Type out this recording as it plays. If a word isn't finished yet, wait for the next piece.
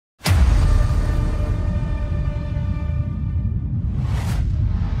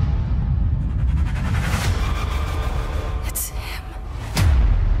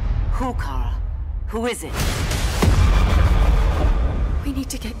Who is it? We need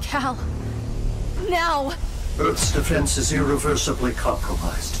to get Cal. Now! Earth's defense is irreversibly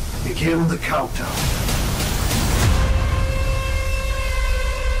compromised. Begin the countdown.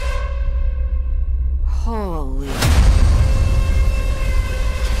 Holy...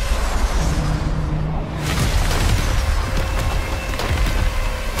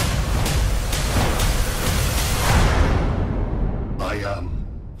 I am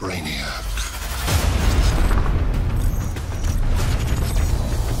BRAINIAC.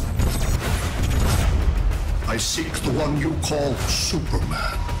 I seek the one you call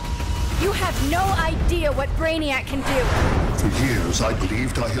Superman. You have no idea what Brainiac can do! For years, I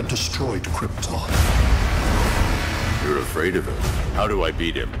believed I had destroyed Krypton. You're afraid of him. How do I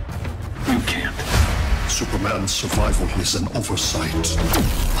beat him? You can't. Superman's survival is an oversight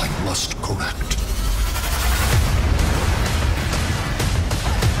I must correct.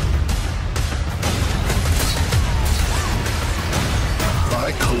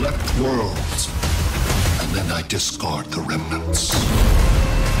 I collect worlds, and then I discard the remnants.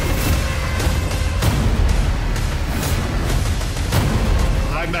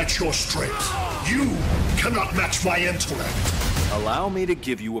 I match your strength. You cannot match my intellect. Allow me to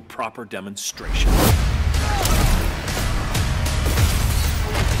give you a proper demonstration.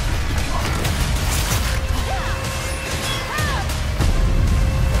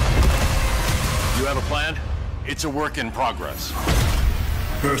 You have a plan? It's a work in progress.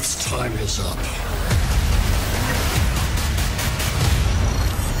 Earth's time is up.